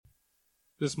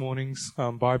This morning's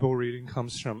Bible reading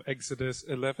comes from Exodus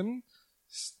 11,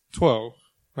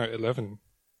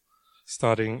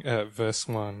 starting at verse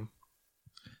 1.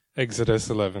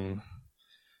 Exodus 11.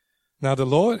 Now the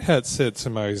Lord had said to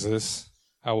Moses,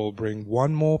 I will bring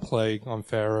one more plague on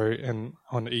Pharaoh and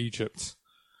on Egypt.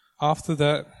 After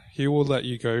that, he will let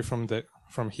you go from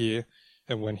here,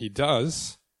 and when he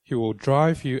does, he will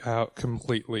drive you out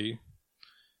completely.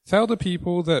 Tell the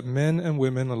people that men and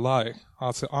women alike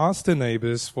are to ask their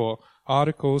neighbors for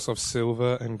articles of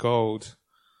silver and gold.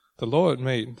 The Lord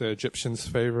made the Egyptians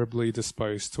favorably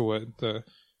disposed toward the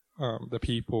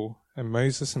people, and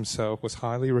Moses himself was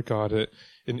highly regarded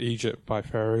in Egypt by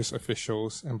Pharaoh's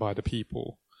officials and by the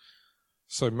people.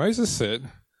 So Moses said,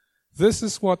 This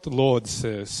is what the Lord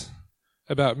says.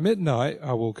 About midnight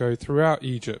I will go throughout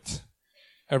Egypt.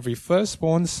 Every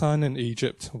firstborn son in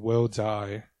Egypt will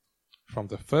die. From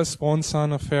the firstborn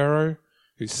son of Pharaoh,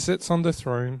 who sits on the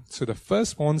throne, to the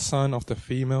firstborn son of the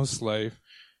female slave,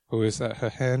 who is at her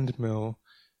hand mill,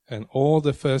 and all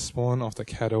the firstborn of the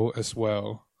cattle as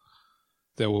well.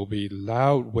 There will be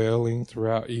loud wailing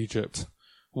throughout Egypt,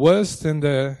 worse than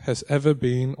there has ever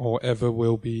been or ever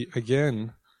will be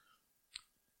again.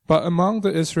 But among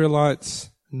the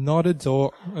Israelites, not a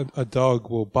dog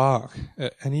will bark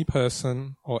at any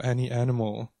person or any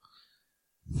animal.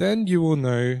 Then you will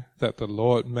know that the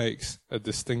Lord makes a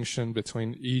distinction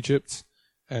between Egypt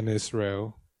and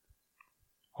Israel.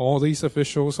 All these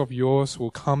officials of yours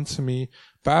will come to me,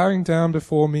 bowing down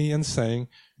before me and saying,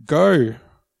 Go,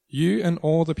 you and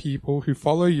all the people who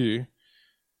follow you.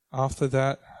 After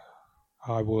that,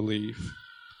 I will leave.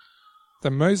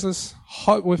 Then Moses,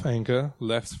 hot with anger,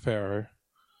 left Pharaoh.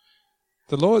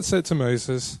 The Lord said to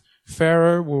Moses,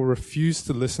 Pharaoh will refuse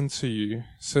to listen to you,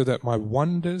 so that my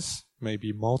wonders may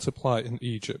be multiplied in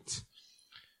Egypt.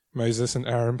 Moses and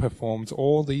Aaron performed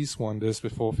all these wonders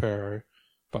before Pharaoh,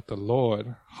 but the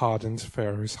Lord hardened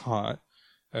Pharaoh's heart,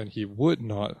 and he would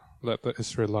not let the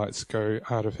Israelites go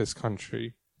out of his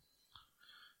country.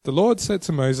 The Lord said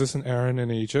to Moses and Aaron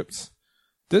in Egypt,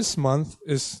 This month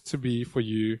is to be for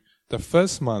you the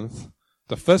first month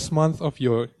of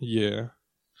your year.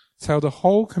 Tell the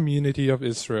whole community of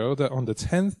Israel that on the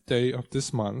 10th day of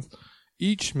this month,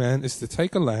 each man is to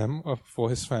take a lamb for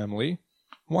his family,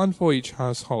 one for each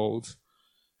household.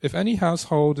 If any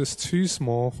household is too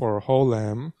small for a whole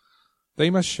lamb,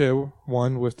 they must share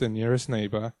one with the nearest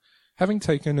neighbor, having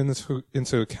taken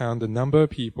into account the number of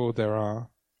people there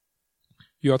are.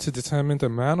 You are to determine the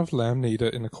amount of lamb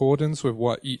needed in accordance with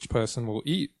what each person will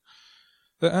eat.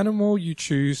 The animal you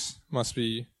choose must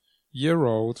be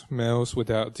year-old males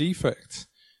without defect,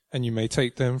 and you may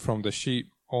take them from the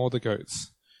sheep or the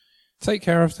goats. Take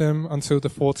care of them until the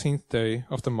 14th day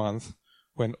of the month,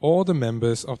 when all the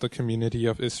members of the community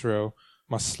of Israel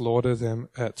must slaughter them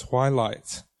at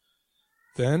twilight.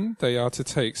 Then they are to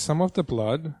take some of the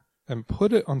blood and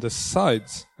put it on the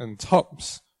sides and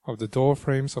tops of the door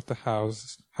frames of the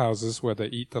houses where they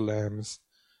eat the lambs.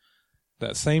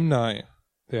 That same night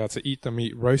they are to eat the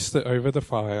meat roasted over the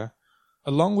fire,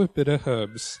 along with bitter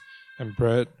herbs and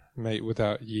bread made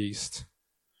without yeast.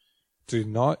 Do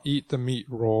not eat the meat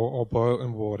raw or boiled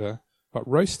in water, but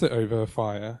roast it over a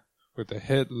fire, with the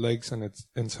head, legs, and its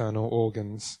internal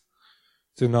organs.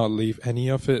 Do not leave any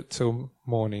of it till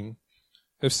morning.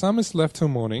 If some is left till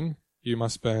morning, you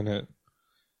must burn it.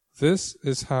 This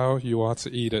is how you are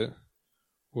to eat it,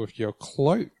 with your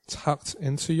cloak tucked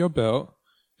into your belt,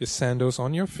 your sandals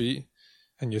on your feet,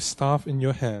 and your staff in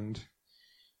your hand.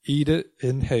 Eat it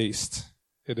in haste.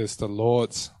 It is the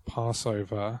Lord's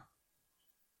Passover.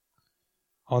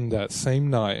 On that same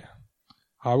night,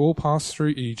 I will pass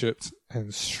through Egypt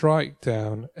and strike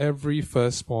down every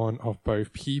firstborn of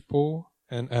both people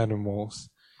and animals,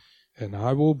 and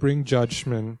I will bring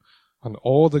judgment on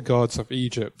all the gods of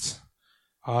Egypt.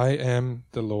 I am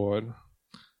the Lord.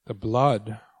 The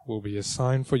blood will be a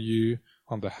sign for you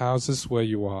on the houses where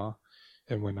you are,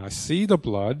 and when I see the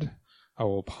blood, I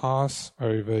will pass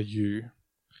over you.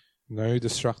 No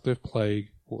destructive plague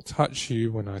will touch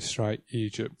you when I strike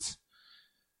Egypt.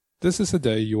 This is a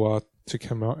day you are to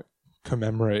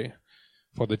commemorate.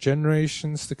 For the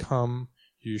generations to come,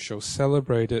 you shall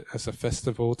celebrate it as a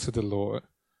festival to the Lord,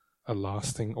 a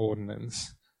lasting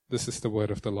ordinance. This is the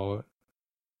word of the Lord.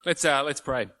 Let's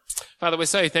pray. Father, we're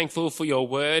so thankful for your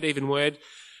word, even word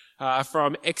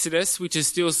from Exodus, which is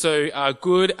still so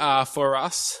good for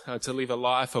us to live a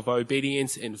life of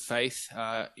obedience and faith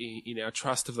in our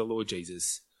trust of the Lord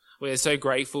Jesus. We are so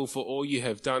grateful for all you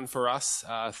have done for us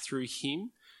through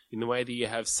him, in the way that you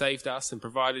have saved us and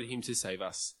provided him to save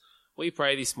us. We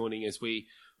pray this morning as we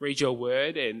read your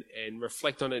word and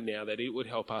reflect on it now, that it would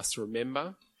help us to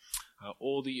remember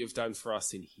all that you've done for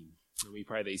us in him. And we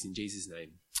pray these in Jesus'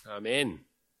 name. Amen.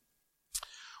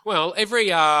 Well, every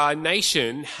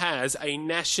nation has a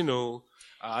national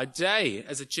day.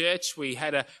 As a church, we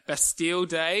had a Bastille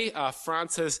Day,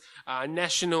 France's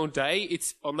national day.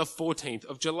 It's on the 14th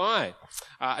of July,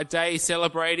 a day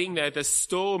celebrating the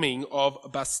storming of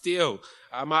Bastille,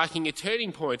 marking a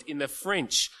turning point in the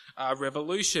French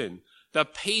Revolution, the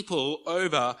people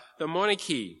over the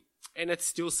monarchy. And it's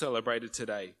still celebrated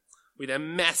today with a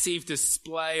massive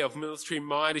display of military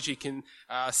might, as you can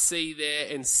see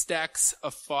there, and stacks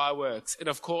of fireworks. And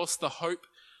of course, the hope,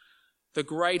 the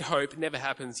great hope, never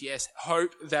happens, yes,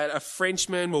 hope that a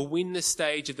Frenchman will win the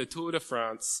stage of the Tour de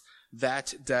France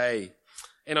that day.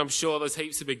 And I'm sure there's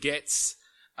heaps of baguettes,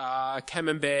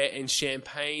 camembert and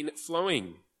champagne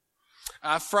flowing.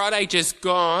 Friday just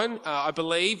gone, I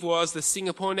believe, was the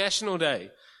Singapore National Day,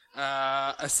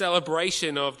 a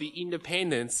celebration of the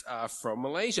independence from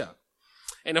Malaysia.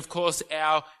 And of course,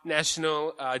 our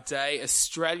national day,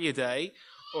 Australia Day,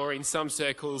 or in some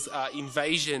circles,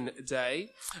 Invasion Day,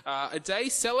 a day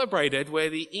celebrated where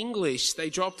the English,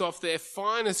 they dropped off their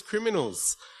finest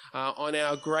criminals on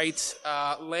our great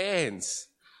lands.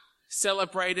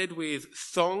 Celebrated with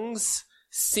thongs,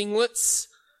 singlets,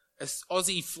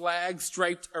 Aussie flags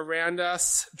draped around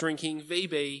us, drinking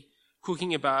VB,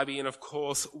 cooking a barbie, and of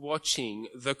course, watching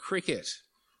the cricket.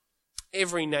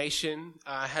 Every nation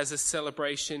has a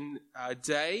celebration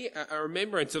day, a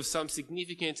remembrance of some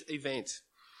significant event,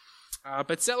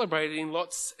 but celebrated in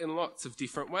lots and lots of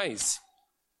different ways.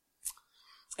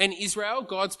 And Israel,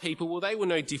 God's people, well, they were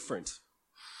no different.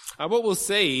 What we'll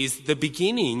see is the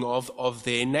beginning of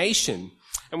their nation.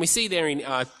 And we see there in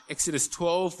Exodus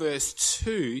 12, verse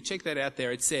 2, check that out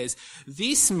there, it says,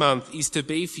 "This month is to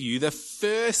be for you the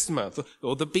first month,"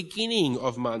 or the beginning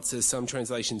of months, as some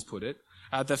translations put it,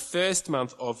 the first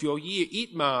month of your year.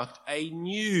 It marked a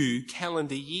new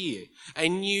calendar year, a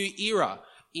new era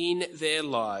in their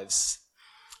lives.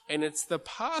 And it's the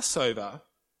Passover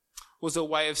was a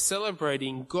way of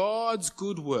celebrating God's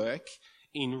good work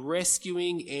in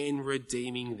rescuing and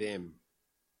redeeming them.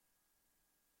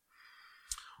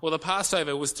 Well, the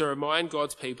Passover was to remind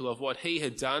God's people of what he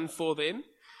had done for them,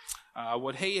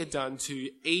 what he had done to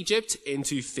Egypt and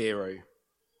to Pharaoh.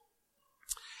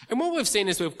 And what we've seen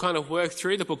as we've kind of worked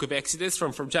through the book of Exodus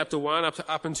from chapter 1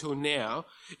 up until now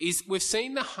is we've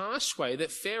seen the harsh way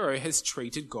that Pharaoh has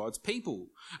treated God's people.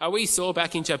 We saw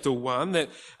back in chapter 1 that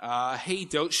he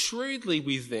dealt shrewdly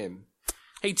with them.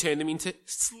 He turned them into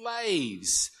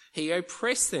slaves. He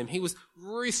oppressed them. He was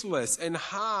ruthless and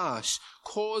harsh,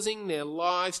 causing their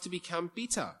lives to become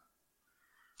bitter.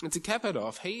 And to cap it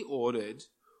off, he ordered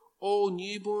all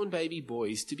newborn baby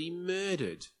boys to be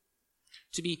murdered,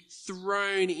 to be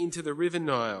thrown into the river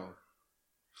Nile.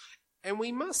 And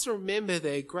we must remember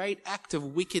their great act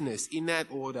of wickedness in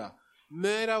that order.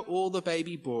 Murder all the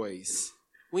baby boys.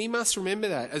 We must remember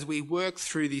that as we work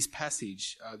through this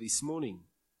passage this morning.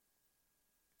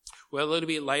 Well, a little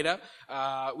bit later,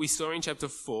 we saw in chapter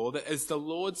 4 that as the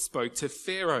Lord spoke to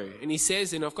Pharaoh, and he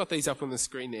says, and I've got these up on the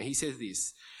screen there, he says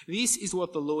this is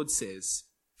what the Lord says,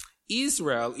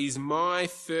 "Israel is my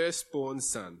firstborn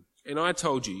son, and I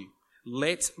told you,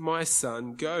 let my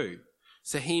son go,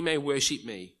 so he may worship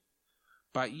me.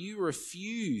 But you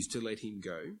refuse to let him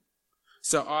go,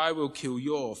 so I will kill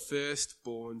your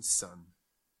firstborn son."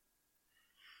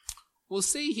 We'll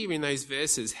see here in those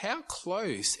verses how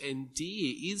close and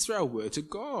dear Israel were to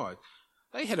God.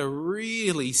 They had a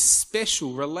really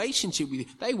special relationship with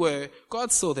him.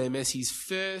 God saw them as his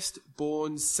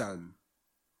firstborn son.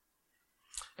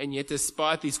 And yet,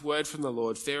 despite this word from the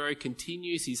Lord, Pharaoh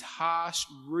continues his harsh,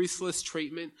 ruthless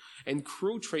treatment and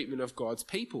cruel treatment of God's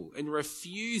people and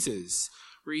refuses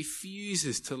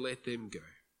to let them go.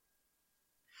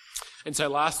 And so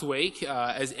last week,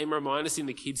 as Emma reminded us in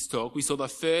the kids' talk, we saw the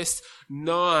first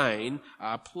 9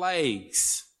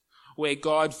 plagues where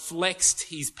God flexed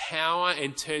his power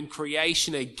and turned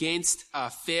creation against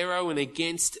Pharaoh and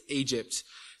against Egypt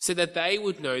so that they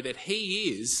would know that he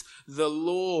is the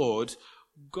Lord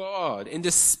God. And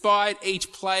despite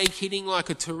each plague hitting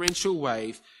like a torrential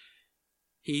wave,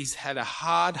 he's had a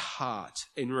hard heart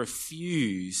and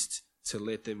refused to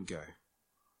let them go.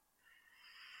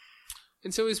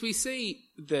 And so as we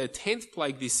see the 10th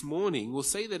plague this morning, we'll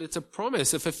see that it's a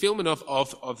promise, a fulfillment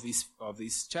of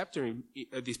this chapter,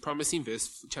 this promise in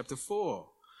chapter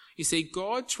 4. You see,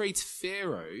 God treats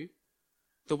Pharaoh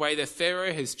the way that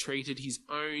Pharaoh has treated his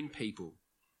own people.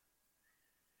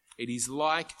 It is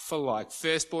like for like,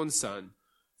 firstborn son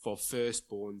for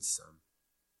firstborn son.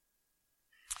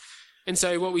 And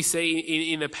so what we see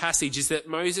in the passage is that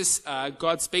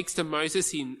God speaks to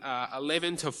Moses in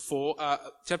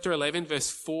chapter 11, verse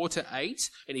 4 to 8,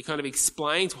 and he kind of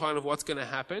explains kind of what's going to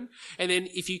happen. And then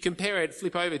if you compare it,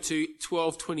 flip over to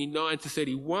 12:29 to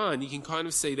 31, you can kind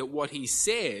of see that what he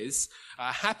says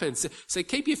happens. So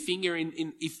keep your finger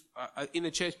in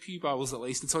the church pew Bibles, at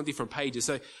least it's on different pages.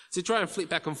 So try and flip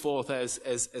back and forth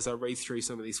as I read through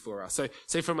some of these for us.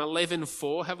 So from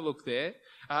 11:4, have a look there.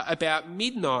 About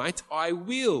midnight, I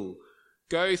will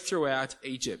go throughout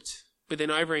Egypt. But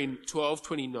then over in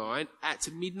 12:29,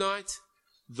 at midnight,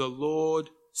 the Lord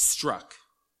struck.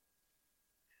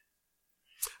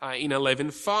 In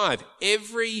 11:5,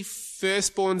 every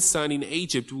firstborn son in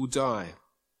Egypt will die.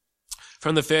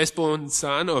 From the firstborn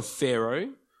son of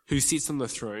Pharaoh, who sits on the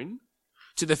throne,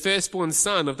 to the firstborn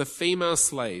son of the female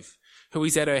slave, who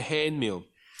is at her handmill,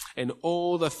 and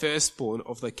all the firstborn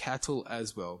of the cattle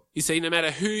as well. You see, no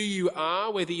matter who you are,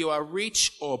 whether you are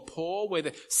rich or poor,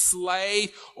 whether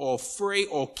slave or free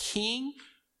or king,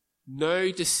 no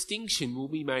distinction will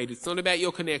be made. It's not about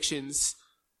your connections.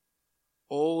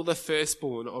 All the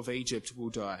firstborn of Egypt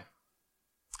will die.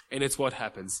 And it's what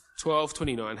happens.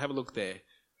 12:29, have a look there.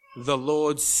 The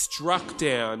Lord struck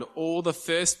down all the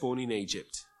firstborn in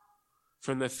Egypt,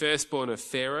 from the firstborn of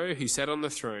Pharaoh who sat on the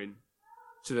throne,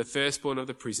 to the firstborn of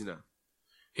the prisoner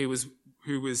who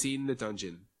was in the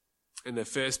dungeon, and the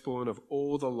firstborn of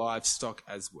all the livestock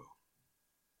as well.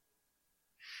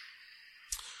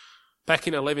 Back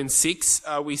in 11:6,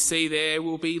 we see there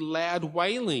will be loud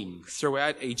wailing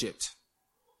throughout Egypt,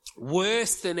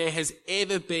 worse than there has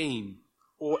ever been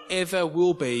or ever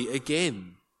will be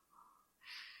again.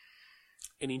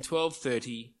 And in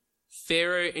 12:30,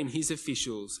 Pharaoh and his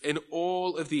officials and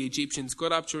all of the Egyptians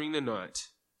got up during the night,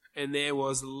 and there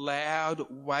was loud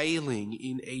wailing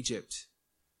in Egypt,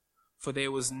 for there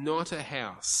was not a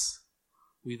house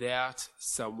without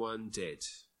someone dead.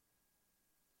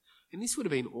 And this would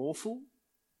have been awful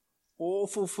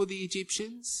for the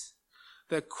Egyptians.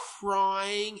 The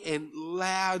crying and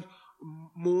loud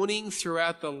mourning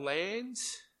throughout the land.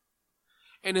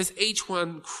 And as each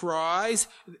one cries,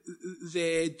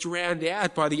 they're drowned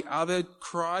out by the other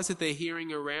cries that they're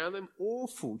hearing around them.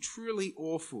 Awful, truly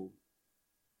awful.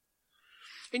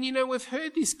 And you know, we've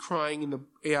heard this crying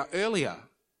earlier.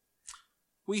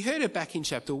 We heard it back in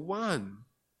chapter 1,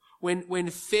 when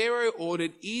Pharaoh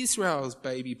ordered Israel's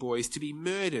baby boys to be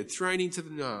murdered, thrown into the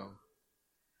Nile.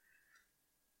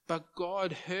 But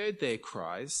God heard their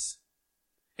cries,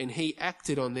 and he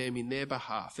acted on them in their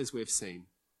behalf, as we've seen.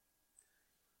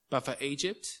 But for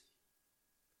Egypt,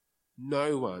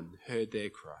 no one heard their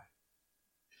cry.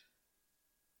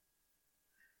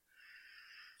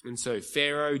 And so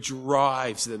Pharaoh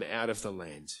drives them out of the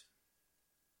land.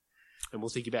 And we'll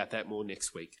think about that more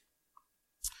next week.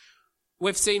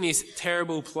 We've seen this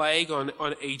terrible plague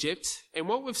on Egypt, and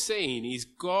what we've seen is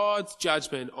God's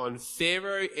judgment on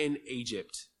Pharaoh and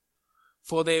Egypt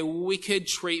for their wicked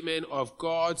treatment of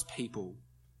God's people.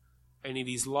 And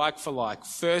it is like for like,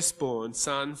 firstborn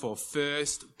son for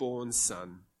firstborn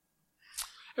son.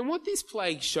 And what this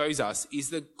plague shows us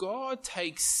is that God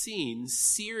takes sin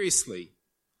seriously.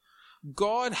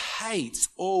 God hates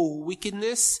all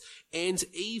wickedness and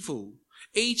evil.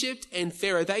 Egypt and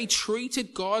Pharaoh, they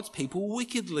treated God's people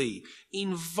wickedly,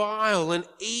 in vile and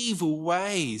evil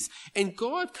ways. And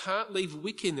God can't leave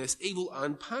wickedness, evil,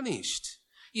 unpunished.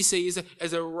 You see,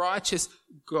 as a righteous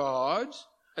God,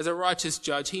 as a righteous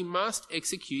judge, he must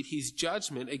execute his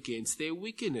judgment against their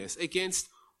wickedness, against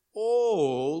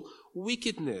all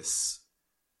wickedness.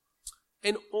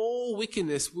 And all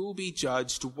wickedness will be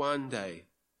judged one day.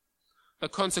 The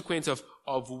consequence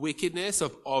of wickedness,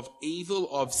 of evil,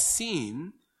 of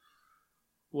sin,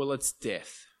 well, it's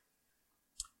death.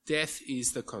 Death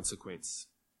is the consequence.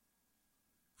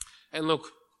 And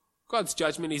look, God's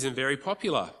judgment isn't very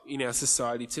popular in our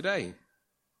society today.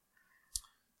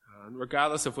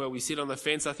 Regardless of where we sit on the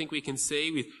fence, I think we can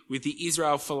see with the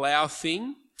Israel Folau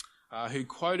thing, who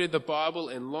quoted the Bible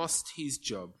and lost his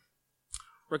job.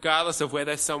 Regardless of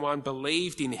whether someone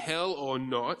believed in hell or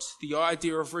not, the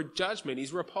idea of judgment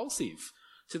is repulsive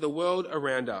to the world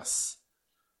around us.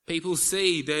 People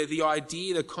see the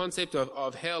idea, the concept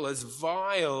of hell as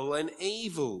vile and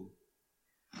evil.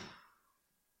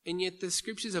 And yet the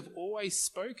scriptures have always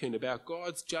spoken about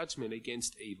God's judgment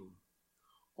against evil.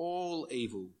 All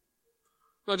evil.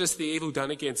 Not just the evil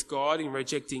done against God in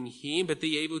rejecting him, but the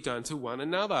evil done to one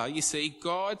another. You see,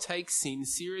 God takes sin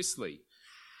seriously.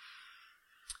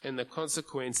 And the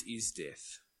consequence is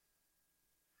death.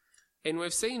 And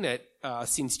we've seen that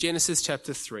since Genesis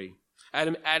chapter 3.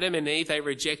 Adam and Eve, they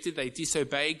rejected, they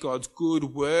disobeyed God's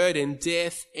good word, and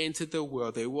death entered the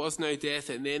world. There was no death,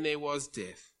 and then there was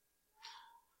death.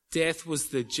 Death was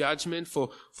the judgment for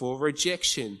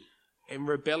rejection and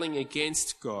rebelling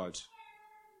against God.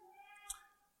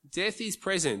 Death is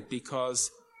present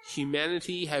because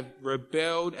humanity have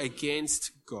rebelled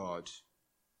against God.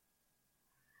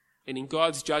 And in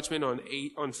God's judgment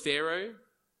on Pharaoh,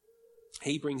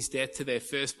 he brings death to their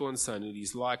firstborn son. It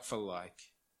is like for like.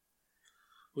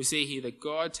 We see here that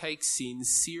God takes sin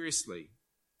seriously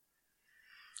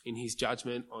in his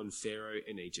judgment on Pharaoh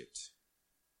and Egypt.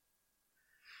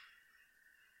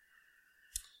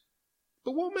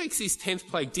 But what makes this 10th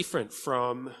plague different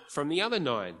from the other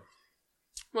 9?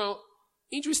 Well,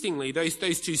 interestingly, those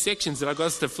two sections that I got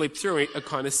us to flip through are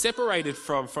kind of separated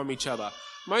from each other.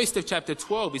 Most of chapter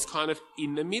 12 is kind of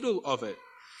in the middle of it.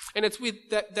 And it's with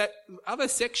that other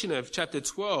section of chapter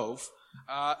 12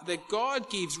 that God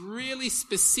gives really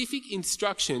specific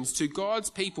instructions to God's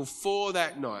people for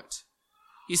that night.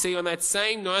 You see, on that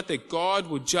same night that God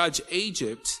would judge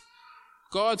Egypt,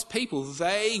 God's people,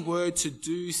 they were to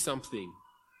do something.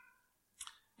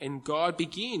 And God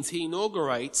begins, he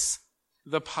inaugurates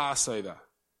the Passover.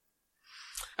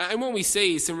 And what we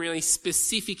see is some really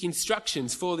specific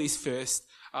instructions for this first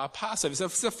Passover.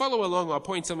 So follow along, I'll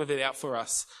point some of it out for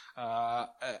us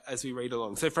as we read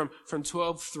along. So from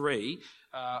 12:3,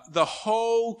 the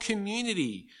whole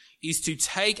community is to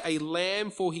take a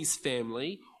lamb for his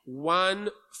family, one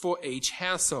for each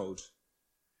household.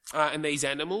 And these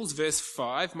animals, verse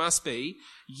 5, must be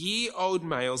year-old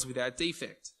males without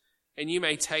defect. And you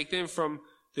may take them from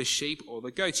the sheep or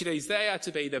the goats. You know, they are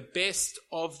to be the best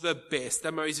of the best,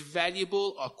 the most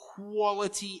valuable, a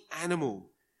quality animal.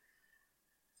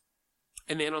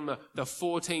 And then on the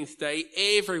 14th day,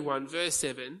 everyone, verse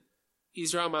 7,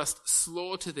 Israel must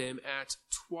slaughter them at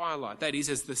twilight. That is,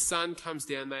 as the sun comes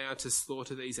down, they are to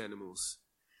slaughter these animals.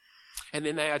 And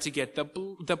then they are to get the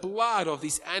blood of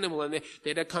this animal, and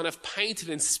they're to kind of paint it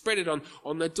and spread it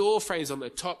on the door frames, on the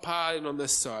top part and on the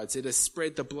sides. They're to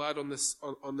spread the blood on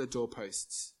the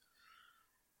doorposts.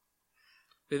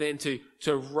 They're then to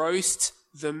roast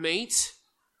the meat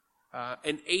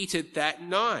and eat it that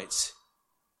night.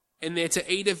 And they're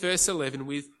to eat it, verse 11,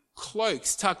 with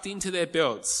cloaks tucked into their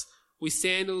belts, with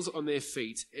sandals on their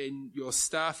feet, and your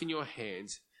staff in your hand.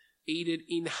 Eat it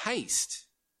in haste.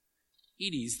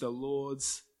 It is the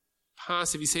Lord's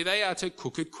Passover. You see, they are to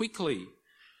cook it quickly.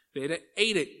 They're to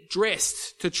eat it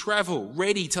dressed to travel,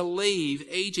 ready to leave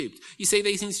Egypt. You see,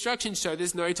 these instructions show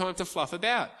there's no time to fluff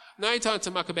about. No time to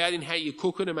muck about in how you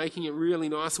cook it and making it really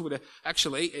nice, or to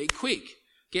actually eat quick.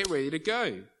 Get ready to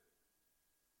go.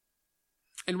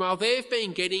 And while they've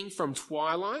been getting from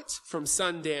twilight, from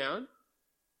sundown,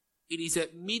 it is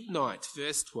at midnight,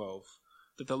 verse 12,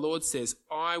 that the Lord says,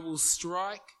 I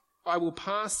will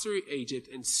pass through Egypt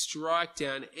and strike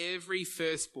down every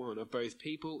firstborn of both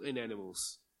people and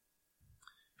animals.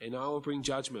 And I will bring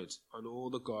judgment on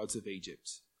all the gods of Egypt.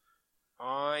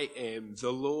 I am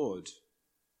the Lord.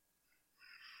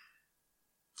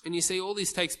 And you see, all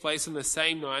this takes place on the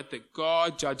same night that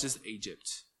God judges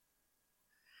Egypt.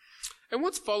 And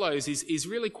what follows is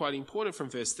really quite important from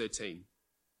verse 13.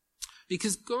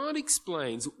 Because God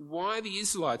explains why the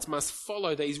Israelites must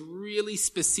follow these really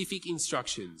specific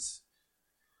instructions.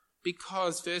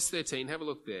 Because, verse 13, have a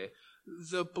look there,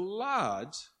 the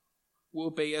blood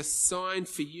will be a sign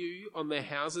for you on the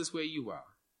houses where you are.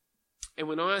 And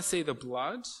when I see the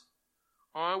blood,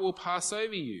 I will pass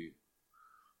over you.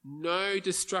 No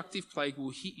destructive plague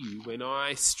will hit you when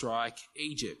I strike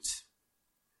Egypt.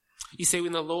 You see,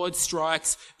 when the Lord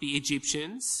strikes the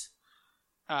Egyptians,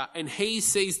 and he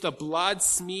sees the blood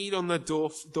smeared on the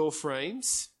door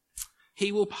frames,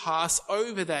 he will pass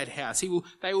over that house.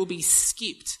 They will be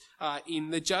skipped in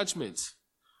the judgment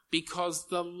because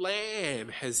the lamb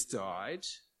has died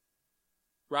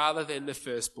rather than the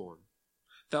firstborn.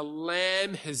 The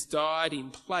lamb has died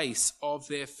in place of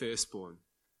their firstborn.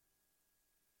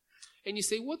 And you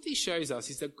see, what this shows us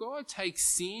is that God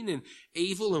takes sin and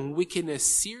evil and wickedness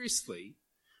seriously,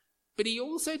 but he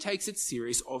also takes it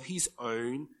serious of his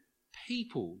own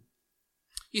people.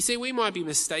 You see, we might be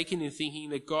mistaken in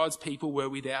thinking that God's people were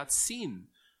without sin,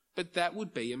 but that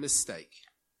would be a mistake.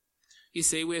 You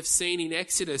see, we've seen in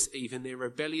Exodus even their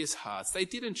rebellious hearts. They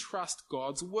didn't trust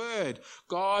God's word.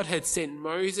 God had sent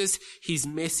Moses, his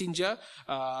messenger,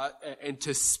 and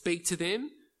to speak to them,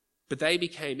 but they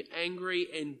became angry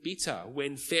and bitter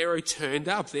when Pharaoh turned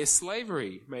up. Their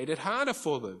slavery made it harder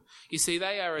for them. You see,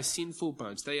 they are a sinful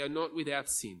bunch. They are not without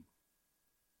sin.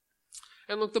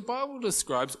 And look, the Bible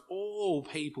describes all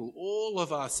people, all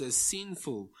of us, as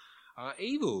sinful,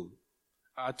 evil.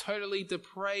 totally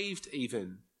depraved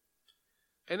even.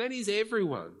 And that is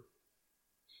everyone.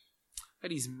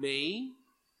 That is me,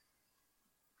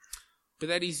 but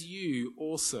that is you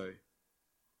also,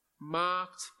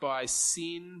 marked by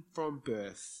sin from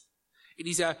birth. It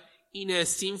is our inner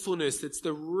sinfulness that's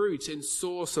the root and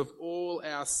source of all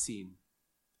our sin.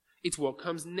 It's what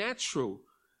comes natural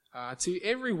to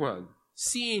everyone.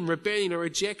 Sin, rebellion, or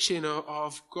rejection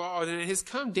of God, and it has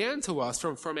come down to us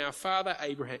from our father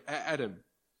Adam.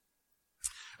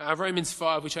 Romans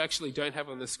 5, which I actually don't have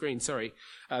on the screen, sorry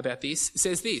about this,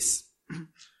 says this.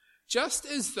 Just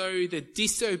as through the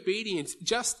disobedience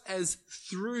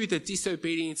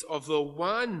of the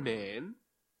one man,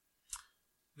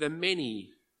 the many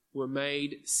were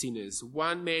made sinners.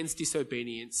 One man's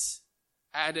disobedience,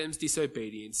 Adam's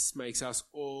disobedience, makes us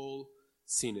all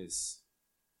sinners.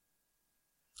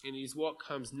 And it is what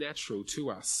comes natural to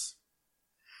us.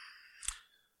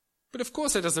 But of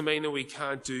course that doesn't mean that we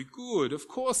can't do good. Of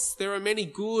course there are many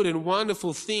good and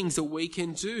wonderful things that we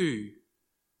can do.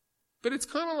 But it's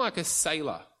kind of like a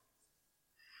sailor.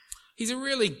 He's a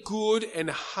really good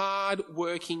and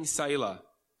hard-working sailor.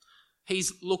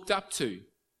 He's looked up to.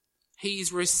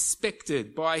 He's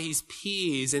respected by his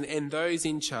peers and those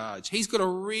in charge. He's got a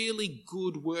really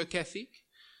good work ethic.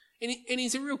 And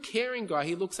he's a real caring guy.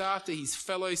 He looks after his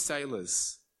fellow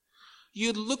sailors.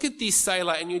 You'd look at this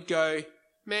sailor and you'd go,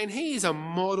 man, he is a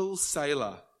model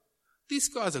sailor. This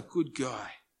guy's a good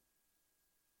guy.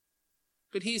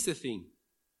 But here's the thing.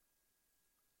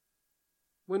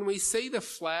 When we see the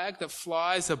flag that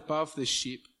flies above the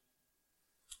ship,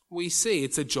 we see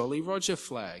it's a Jolly Roger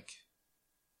flag.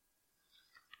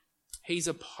 He's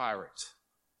a pirate.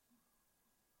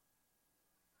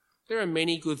 There are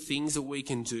many good things that we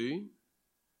can do,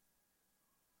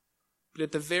 but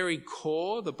at the very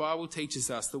core, the Bible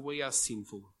teaches us that we are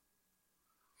sinful,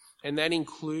 and that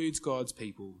includes God's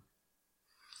people.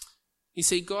 You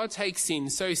see, God takes sin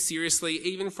so seriously,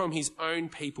 even from his own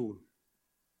people.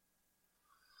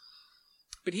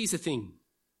 But here's the thing.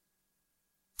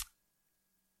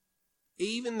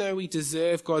 Even though we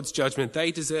deserve God's judgment,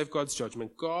 they deserve God's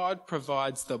judgment, God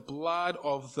provides the blood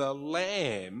of the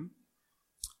Lamb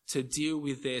to deal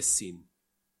with their sin.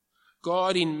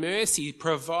 God in mercy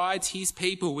provides his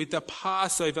people with the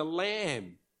Passover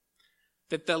lamb,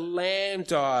 that the lamb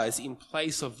dies in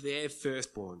place of their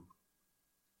firstborn.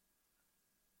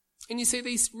 And you see,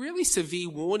 these really severe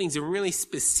warnings and really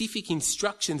specific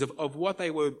instructions of what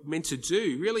they were meant to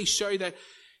do really show that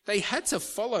they had to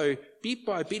follow bit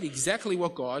by bit exactly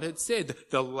what God had said.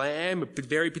 The lamb, a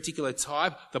very particular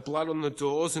type, the blood on the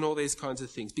doors and all these kinds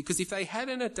of things. Because if they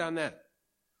hadn't done that,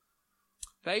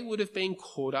 they would have been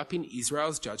caught up in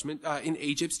Israel's judgment, in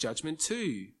Egypt's judgment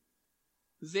too.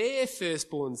 Their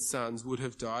firstborn sons would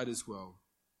have died as well.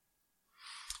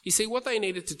 You see, what they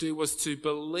needed to do was to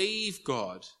believe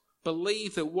God,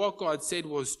 believe that what God said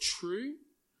was true,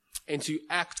 and to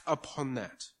act upon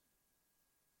that.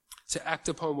 To act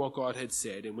upon what God had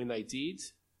said. And when they did,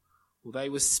 well, they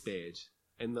were spared,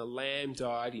 and the lamb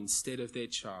died instead of their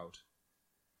child.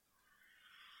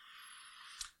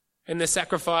 And the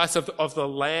sacrifice of the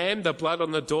lamb, the blood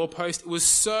on the doorpost, was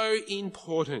so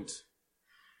important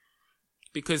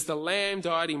because the lamb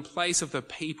died in place of the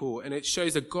people, and it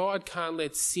shows that God can't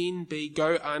let sin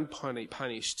go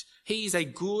unpunished. He is a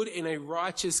good and a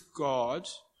righteous God,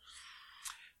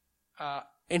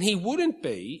 and he wouldn't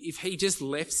be if he just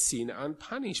left sin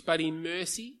unpunished. But in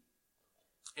mercy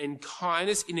and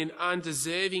kindness, in an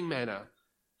undeserving manner,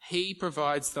 he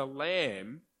provides the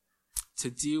lamb to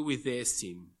deal with their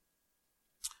sin.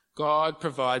 God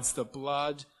provides the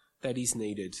blood that is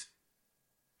needed.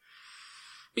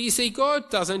 But you see, God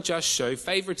doesn't just show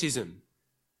favoritism.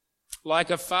 Like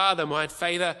a father might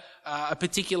favor a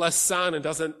particular son and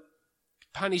doesn't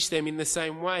punish them in the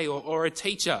same way, or a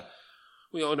teacher.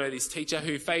 We all know this teacher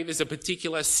who favors a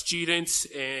particular student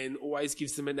and always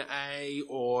gives them an A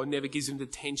or never gives them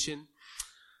detention.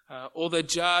 Or the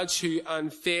judge who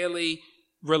unfairly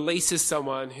releases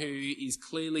someone who is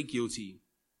clearly guilty.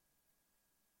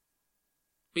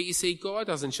 But you see, God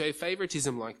doesn't show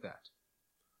favoritism like that.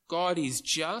 God is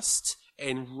just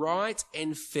and right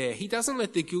and fair. He doesn't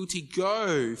let the guilty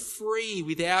go free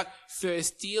without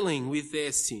first dealing with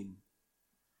their sin.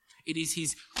 It is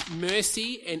his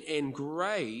mercy and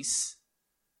grace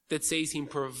that sees him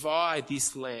provide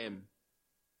this lamb,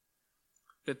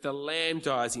 that the lamb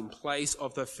dies in place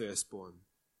of the firstborn.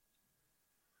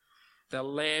 The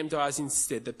lamb dies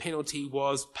instead. The penalty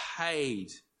was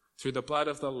paid through the blood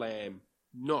of the lamb,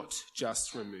 not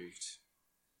just removed.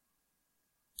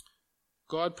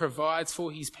 God provides for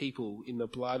his people in the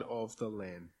blood of the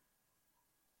lamb.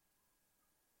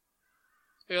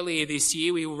 Earlier this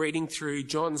year, we were reading through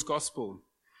John's Gospel.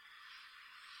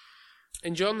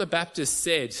 And John the Baptist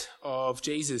said of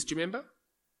Jesus, do you remember?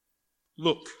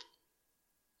 "Look,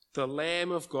 the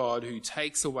Lamb of God who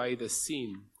takes away the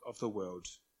sin of the world."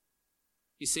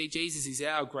 You see, Jesus is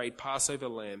our great Passover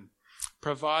lamb,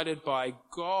 provided by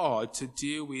God to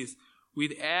deal with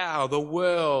the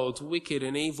world's wicked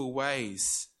and evil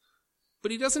ways.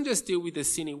 But he doesn't just deal with the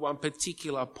sin in one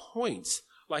particular point,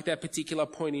 like that particular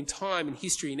point in time in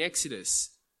history in Exodus.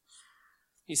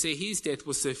 You see, his death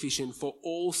was sufficient for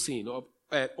all sin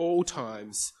at all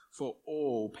times for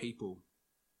all people.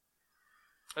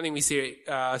 I think we see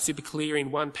it super clear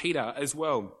in 1 Peter as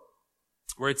well,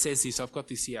 where it says this. I've got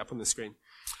this here up on the screen.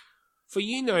 "For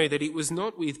you know that it was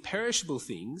not with perishable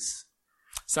things,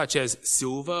 such as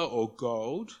silver or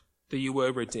gold, that you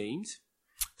were redeemed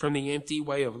from the empty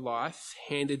way of life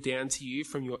handed down to you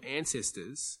from your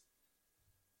ancestors,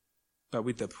 but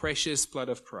with the precious blood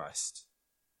of Christ,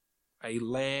 a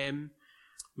lamb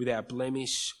without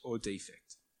blemish or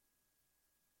defect."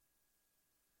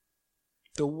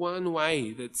 The one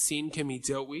way that sin can be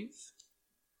dealt with,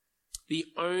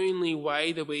 the only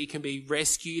way that we can be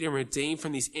rescued and redeemed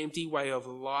from this empty way of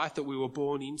life that we were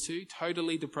born into,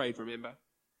 totally depraved, remember?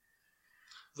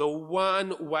 The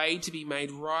one way to be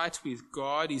made right with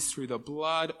God is through the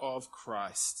blood of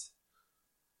Christ,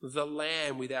 the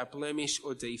Lamb without blemish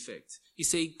or defect. You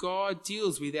see, God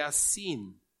deals with our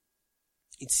sin.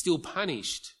 It's still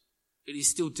punished. It is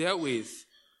still dealt with.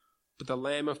 But the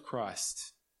Lamb of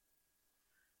Christ,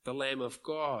 the Lamb of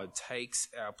God, takes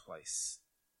our place.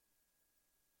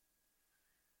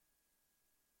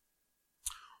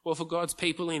 Well, for God's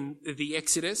people in the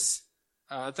Exodus,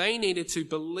 they needed to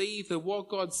believe that what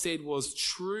God said was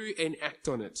true and act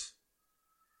on it.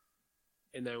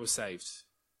 And they were saved.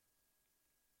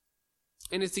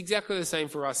 And it's exactly the same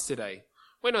for us today.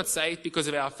 We're not saved because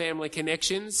of our family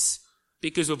connections,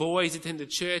 because we've always attended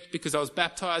church, because I was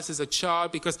baptized as a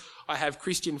child, because I have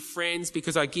Christian friends,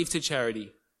 because I give to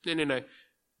charity. No.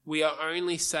 We are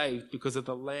only saved because of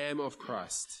the Lamb of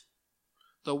Christ,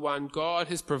 the one God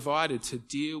has provided to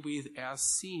deal with our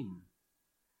sin.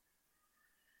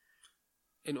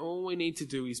 And all we need to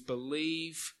do is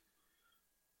believe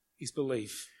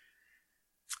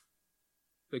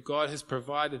that God has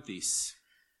provided this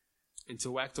and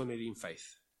to act on it in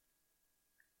faith.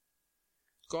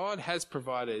 God has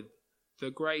provided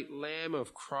the great Lamb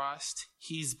of Christ,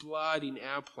 his blood in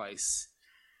our place,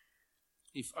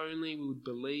 if only we would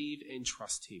believe and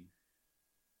trust him.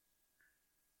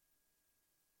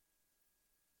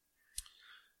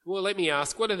 Well, let me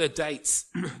ask, what are the dates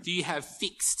do you have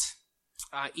fixed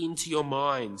into your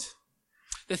mind?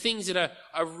 The things that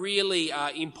are really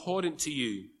important to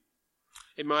you.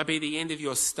 It might be the end of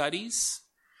your studies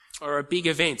or a big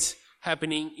event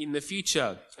happening in the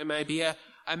future. It may be a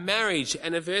marriage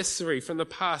anniversary from the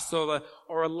past or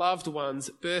a loved one's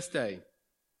birthday.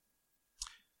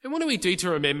 And what do we do to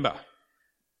remember?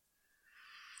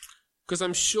 Because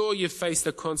I'm sure you've faced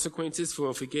the consequences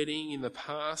for forgetting in the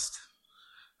past.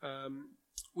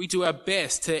 We do our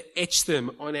best to etch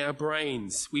them on our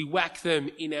brains. We whack them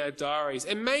in our diaries.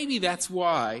 And maybe that's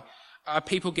why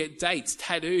people get dates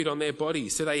tattooed on their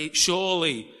bodies, so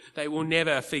they will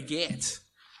never forget.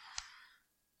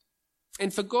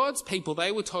 And for God's people,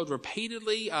 they were told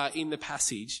repeatedly in the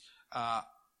passage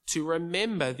to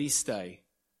remember this day.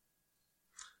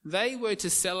 They were to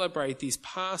celebrate this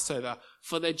Passover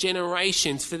for the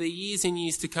generations, for the years and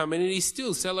years to come, and it is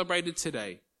still celebrated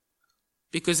today.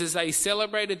 Because as they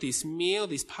celebrated this meal,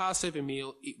 this Passover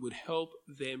meal, it would help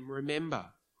them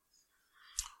remember.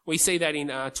 We see that in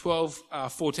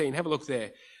 12:14. Have a look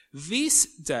there. This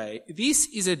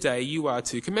is a day you are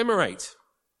to commemorate.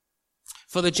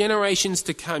 For the generations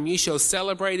to come, you shall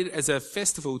celebrate it as a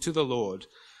festival to the Lord,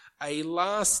 a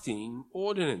lasting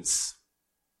ordinance.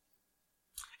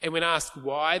 And when asked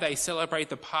why they celebrate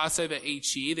the Passover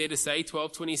each year, they're to say,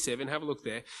 12:27, have a look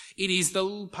there. It is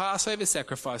the Passover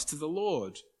sacrifice to the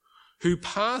Lord, who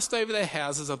passed over the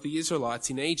houses of the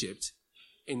Israelites in Egypt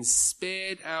and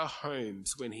spared our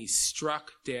homes when he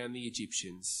struck down the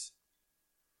Egyptians.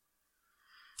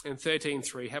 And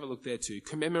 13:3, have a look there too.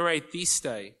 Commemorate this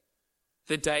day,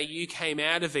 the day you came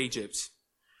out of Egypt,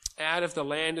 out of the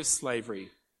land of slavery,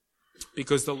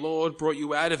 because the Lord brought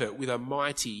you out of it with a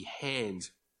mighty hand.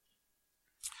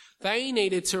 They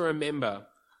needed to remember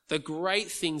the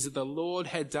great things that the Lord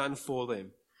had done for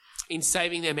them in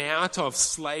saving them out of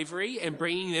slavery and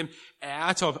bringing them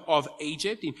out of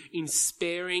Egypt, in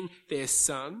sparing their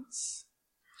sons.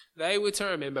 They were to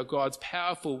remember God's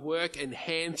powerful work and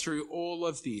hand through all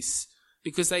of this,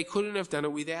 because they couldn't have done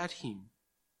it without him.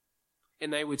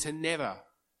 And they were to never,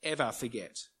 ever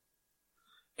forget.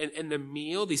 And the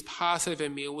meal, this Passover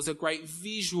meal, was a great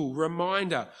visual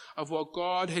reminder of what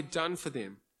God had done for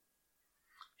them.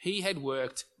 He had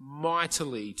worked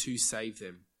mightily to save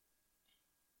them.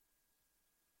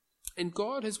 And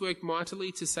God has worked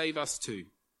mightily to save us too.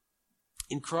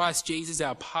 In Christ Jesus,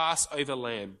 our Passover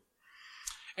lamb.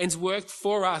 And worked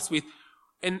for us with,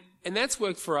 and that's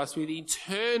worked for us with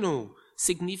eternal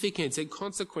significance and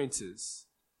consequences.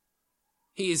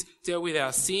 He has dealt with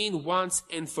our sin once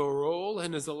and for all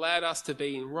and has allowed us to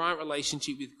be in right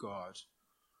relationship with God.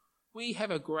 We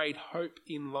have a great hope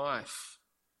in life.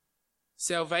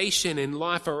 Salvation and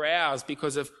life are ours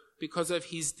because of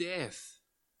his death.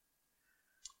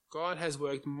 God has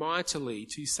worked mightily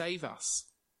to save us.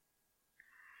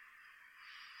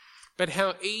 But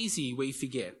how easy we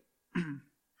forget.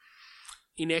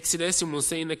 In Exodus, and we'll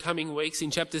see in the coming weeks,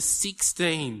 in chapter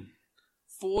 16,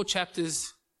 4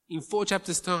 chapters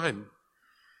time,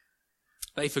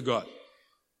 they forgot.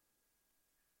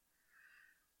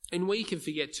 And we can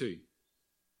forget too.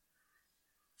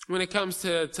 When it comes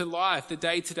to life, the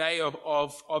day-to-day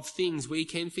of things, we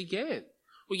can forget.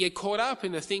 We get caught up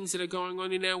in the things that are going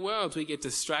on in our world. We get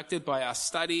distracted by our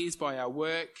studies, by our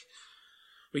work.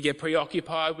 We get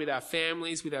preoccupied with our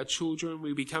families, with our children.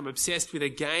 We become obsessed with a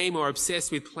game or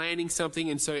obsessed with planning something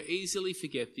and so easily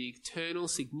forget the eternal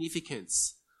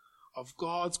significance of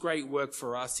God's great work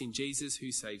for us in Jesus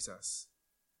who saves us.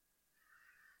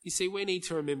 You see, we need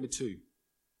to remember too.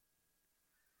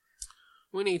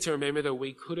 We need to remember that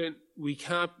we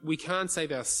can't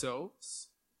save ourselves,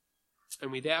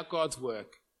 and without God's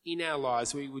work in our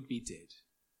lives, we would be dead.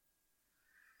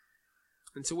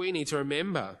 And so we need to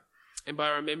remember, and by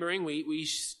remembering, we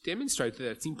demonstrate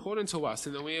that it's important to us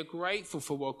and that we are grateful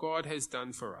for what God has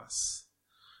done for us.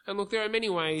 And look, there are many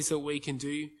ways that we can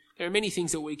do. There are many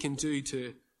things that we can do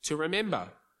to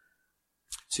remember,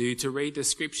 to read the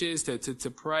scriptures,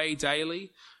 to pray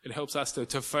daily. It helps us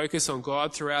to focus on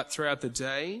God throughout the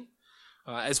day.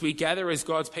 As we gather as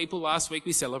God's people, last week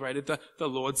we celebrated the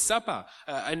Lord's Supper,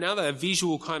 another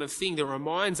visual kind of thing that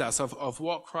reminds us of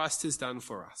what Christ has done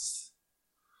for us.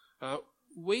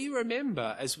 We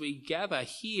remember as we gather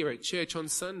here at church on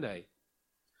Sunday,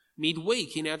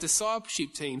 midweek in our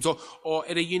discipleship teams, or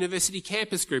at a university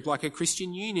campus group like a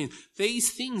Christian Union.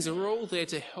 These things are all there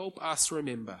to help us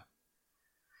remember.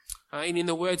 And in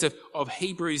the words of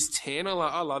Hebrews 10,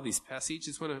 I love this passage.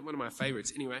 It's one of my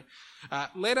favourites anyway.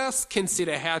 Let us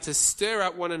consider how to stir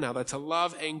up one another to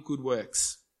love and good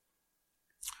works,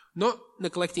 not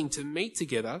neglecting to meet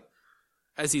together,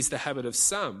 as is the habit of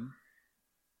some,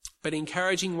 but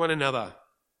encouraging one another,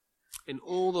 and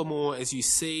all the more as you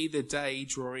see the day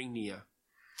drawing near.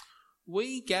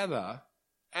 We gather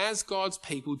as God's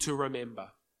people to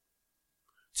remember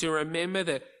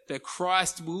that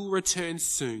Christ will return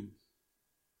soon.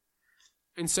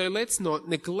 And so let's not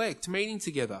neglect meeting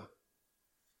together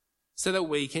so that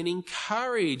we can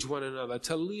encourage one another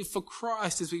to live for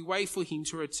Christ as we wait for him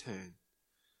to return.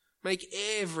 Make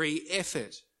every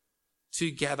effort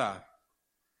to gather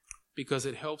because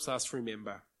it helps us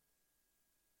remember.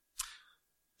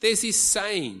 There's this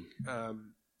saying,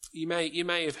 you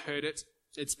may have heard it.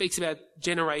 It speaks about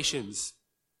generations.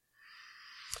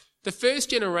 The first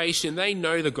generation, they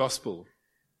know the gospel.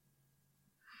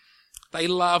 They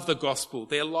love the gospel.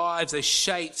 Their lives are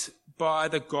shaped by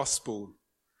the gospel.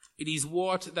 It is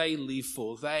what they live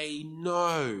for. They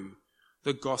know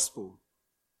the gospel.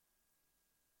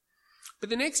 But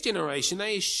the next generation,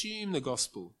 they assume the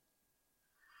gospel.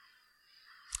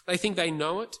 They think they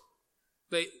know it.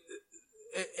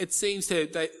 It seems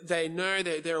that they know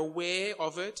that they're aware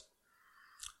of it.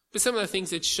 But some of the things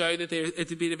that show that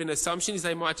it's a bit of an assumption is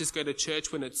they might just go to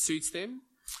church when it suits them,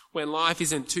 when life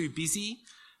isn't too busy,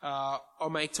 or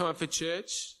make time for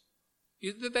church.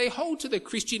 They hold to the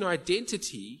Christian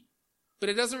identity, but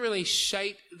it doesn't really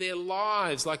shape their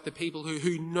lives like the people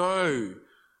who know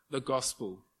the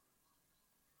gospel.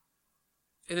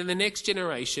 And then the next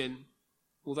generation,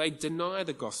 well, they deny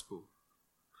the gospel.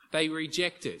 They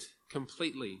reject it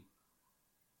completely.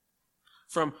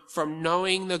 From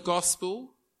knowing the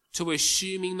gospel to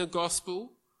assuming the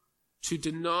gospel to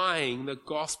denying the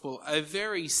gospel, a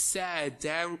very sad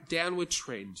downward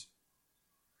trend.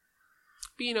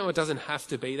 But it doesn't have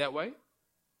to be that way.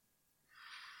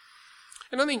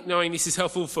 And I think knowing this is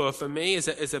helpful for me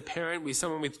as a parent with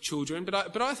someone with children,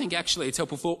 but I think actually it's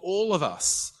helpful for all of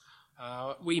us.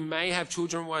 We may have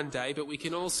children one day, but we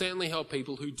can all certainly help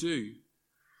people who do.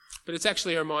 But it's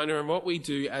actually a reminder of what we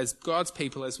do as God's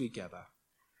people as we gather.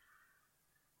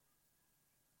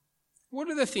 What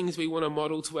are the things we want to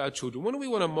model to our children? What do we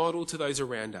want to model to those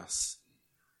around us?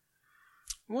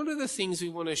 What are the things we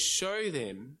want to show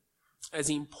them as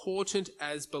important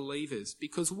as believers?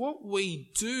 Because what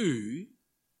we do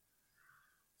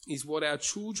is what our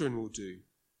children will do.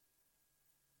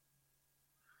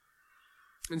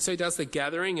 And so does the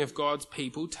gathering of God's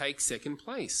people take second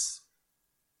place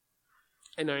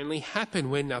and only happen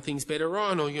when nothing's better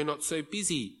on, or you're not so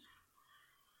busy,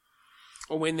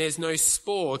 or when there's no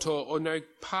sport or no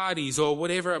parties or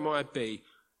whatever it might be.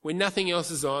 When nothing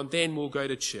else is on, then we'll go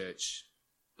to church.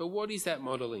 But what is that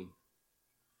modelling?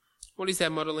 What is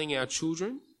that modelling our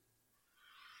children?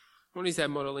 What is that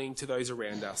modelling to those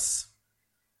around us?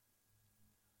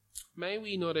 May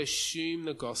we not assume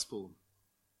the gospel,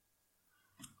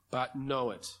 but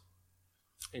know it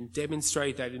and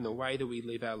demonstrate that in the way that we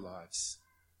live our lives.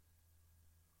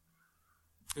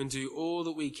 And do all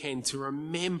that we can to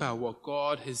remember what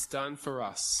God has done for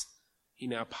us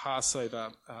in our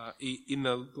Passover, in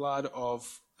the blood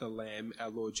of the Lamb, our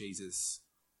Lord Jesus.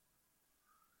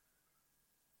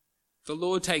 The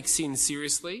Lord takes sin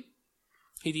seriously.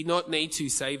 He did not need to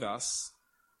save us.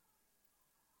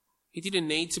 He didn't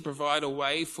need to provide a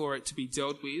way for it to be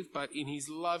dealt with, but in his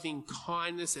loving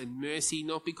kindness and mercy,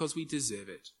 not because we deserve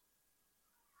it.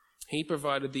 He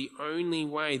provided the only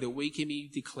way that we can be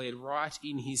declared right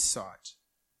in his sight.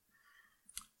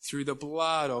 Through the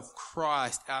blood of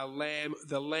Christ, our Lamb,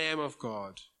 the Lamb of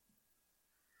God.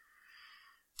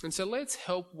 And so let's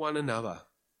help one another.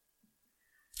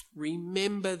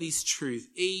 Remember this truth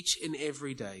each and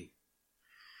every day.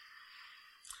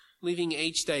 Living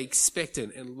each day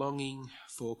expectant and longing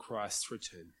for Christ's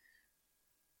return.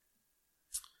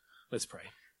 Let's pray.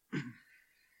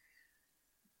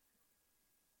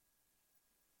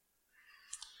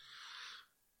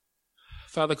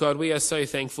 Father God, we are so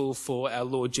thankful for our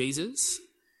Lord Jesus,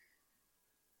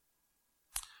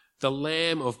 the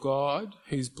Lamb of God,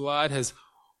 whose blood has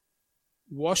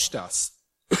washed us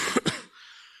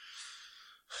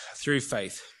through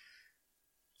faith.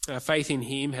 Our faith in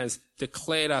him has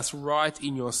declared us right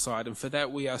in your sight, and for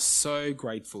that we are so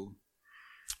grateful.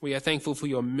 We are thankful for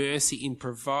your mercy in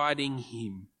providing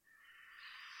him.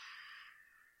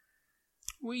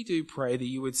 We do pray that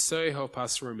you would so help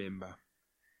us remember,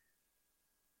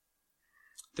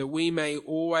 that we may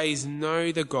always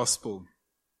know the gospel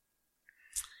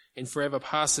and forever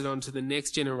pass it on to the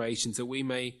next generations, that we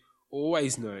may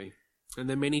always know, and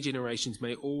the many generations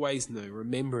may always know,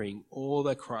 remembering all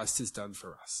that Christ has done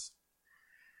for us.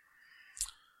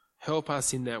 Help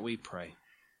us in that, we pray.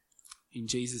 In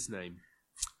Jesus' name,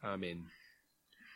 amen.